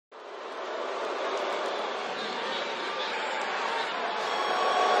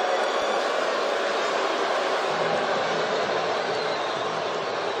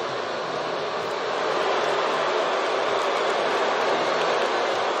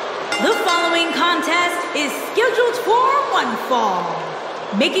The following contest is scheduled for one fall.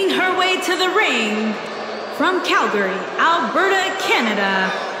 Making her way to the ring from Calgary, Alberta,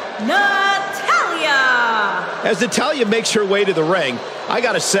 Canada, Natalya. As Natalya makes her way to the ring, I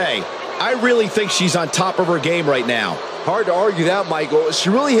gotta say, I really think she's on top of her game right now. Hard to argue that, Michael. She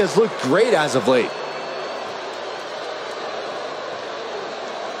really has looked great as of late.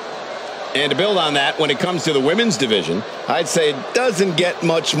 And to build on that, when it comes to the women's division, I'd say it doesn't get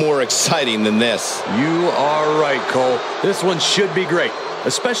much more exciting than this. You are right, Cole. This one should be great,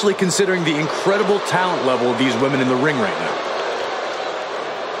 especially considering the incredible talent level of these women in the ring right now.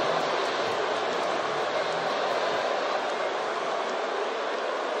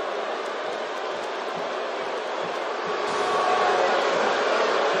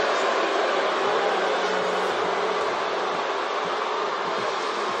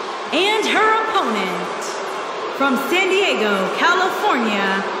 And her opponent, from San Diego,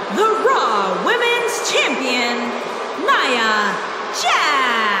 California, the Raw Women's Champion, Nia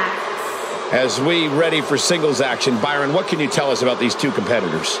Jax. As we ready for singles action, Byron, what can you tell us about these two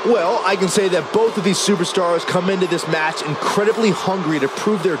competitors? Well, I can say that both of these superstars come into this match incredibly hungry to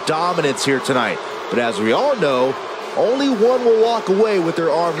prove their dominance here tonight. But as we all know, only one will walk away with their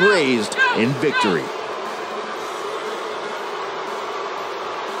arm raised in victory.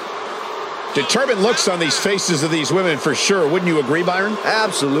 Determined looks on these faces of these women for sure. Wouldn't you agree, Byron?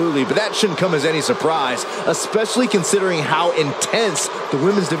 Absolutely, but that shouldn't come as any surprise, especially considering how intense the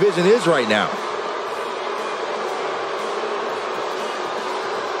women's division is right now.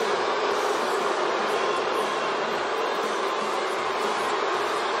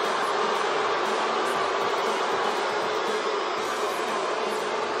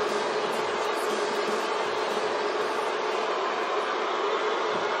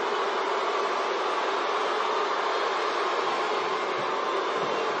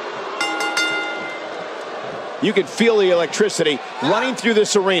 You can feel the electricity running through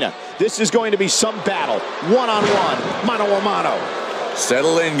this arena. This is going to be some battle. One-on-one, mano-a-mano.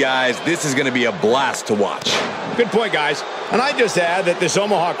 Settle in, guys. This is going to be a blast to watch. Good point, guys. And I just add that this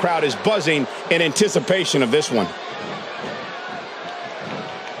Omaha crowd is buzzing in anticipation of this one.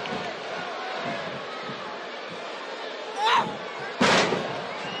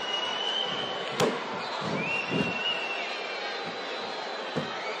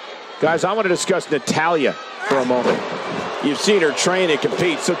 Guys, I want to discuss Natalya for a moment. You've seen her train and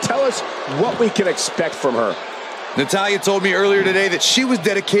compete, so tell us what we can expect from her. Natalya told me earlier today that she was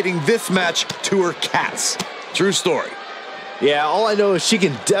dedicating this match to her cats. True story. Yeah, all I know is she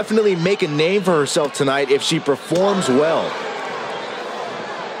can definitely make a name for herself tonight if she performs well.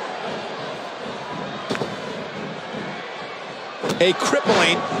 A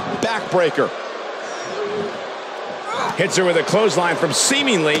crippling backbreaker. Hits her with a clothesline from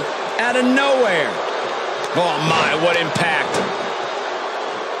seemingly out of nowhere. Oh my, what impact.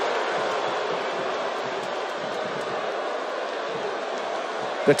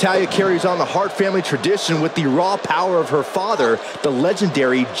 Natalya carries on the Hart family tradition with the raw power of her father, the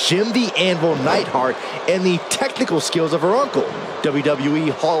legendary Jim the Anvil Neidhart, and the technical skills of her uncle, WWE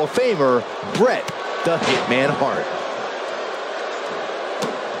Hall of Famer Bret the Hitman Hart.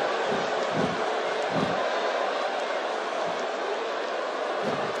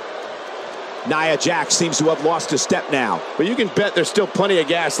 Nia Jax seems to have lost a step now, but you can bet there's still plenty of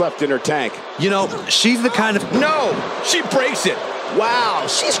gas left in her tank. You know, she's the kind of... No! She breaks it! Wow,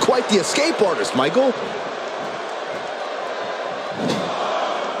 she's quite the escape artist, Michael.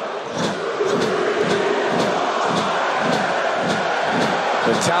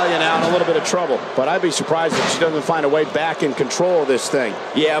 Natalya now in a little bit of trouble, but I'd be surprised if she doesn't find a way back in control of this thing.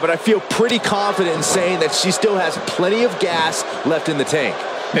 Yeah, but I feel pretty confident in saying that she still has plenty of gas left in the tank.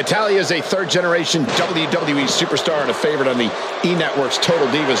 Natalya is a third-generation WWE superstar and a favorite on the E! Network's Total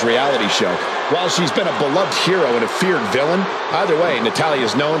Divas reality show. While she's been a beloved hero and a feared villain, either way, Natalya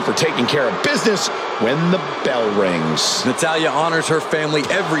is known for taking care of business when the bell rings. Natalya honors her family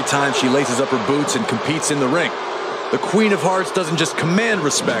every time she laces up her boots and competes in the ring. The Queen of Hearts doesn't just command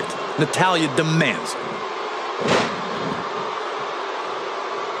respect, Natalya demands it.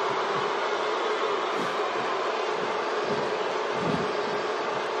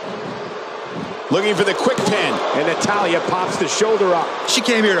 Looking for the quick pin, and Natalya pops the shoulder up. She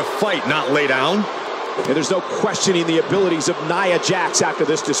came here to fight, not lay down. And there's no questioning the abilities of Nia Jax after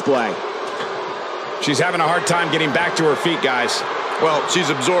this display. She's having a hard time getting back to her feet, guys. Well, she's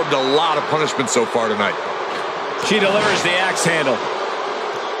absorbed a lot of punishment so far tonight. She delivers the axe handle.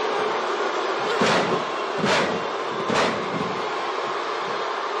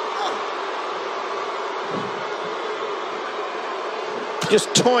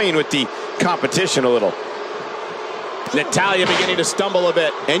 just toying with the competition a little. Natalya beginning to stumble a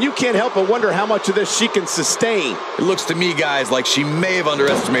bit, and you can't help but wonder how much of this she can sustain. It looks to me, guys, like she may have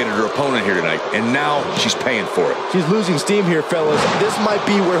underestimated her opponent here tonight, and now she's paying for it. She's losing steam here, fellas. This might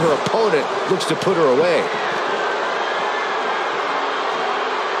be where her opponent looks to put her away.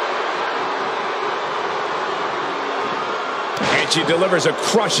 And she delivers a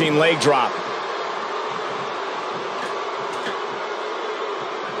crushing leg drop.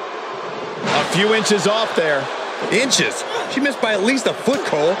 A few inches off there. Inches? She missed by at least a foot,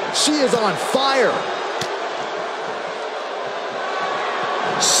 Cole. She is on fire.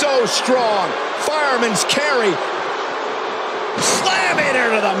 So strong. Fireman's carry. Slamming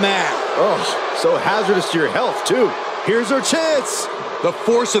her to the mat. Oh, so hazardous to your health, too. Here's her chance. The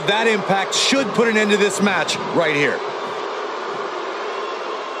force of that impact should put an end to this match right here.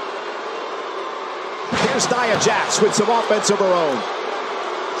 Here's Nia Jax with some offense of her own.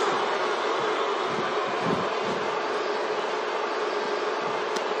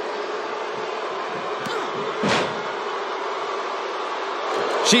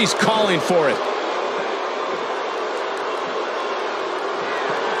 She's calling for it.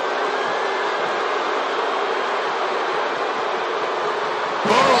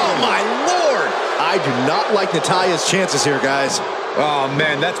 Oh, my Lord! I do not like Natalya's chances here, guys. Oh,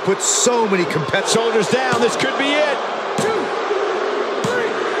 man, that's put so many competitors. Shoulders down, this could be it. 2, 3.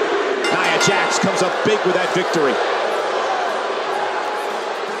 Nia Jax comes up big with that victory.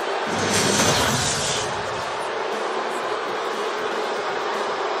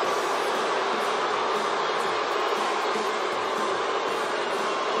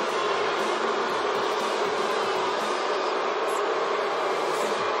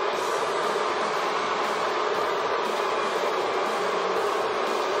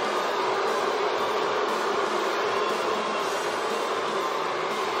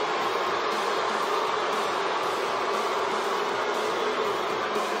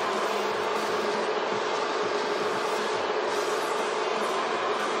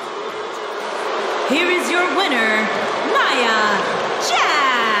 Here is your winner, Nia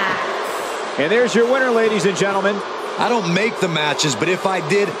Jax. And there's your winner, ladies and gentlemen. I don't make the matches, but if I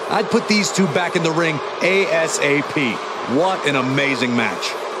did, I'd put these two back in the ring ASAP. What an amazing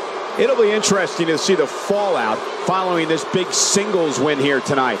match. It'll be interesting to see the fallout following this big singles win here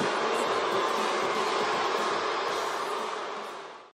tonight.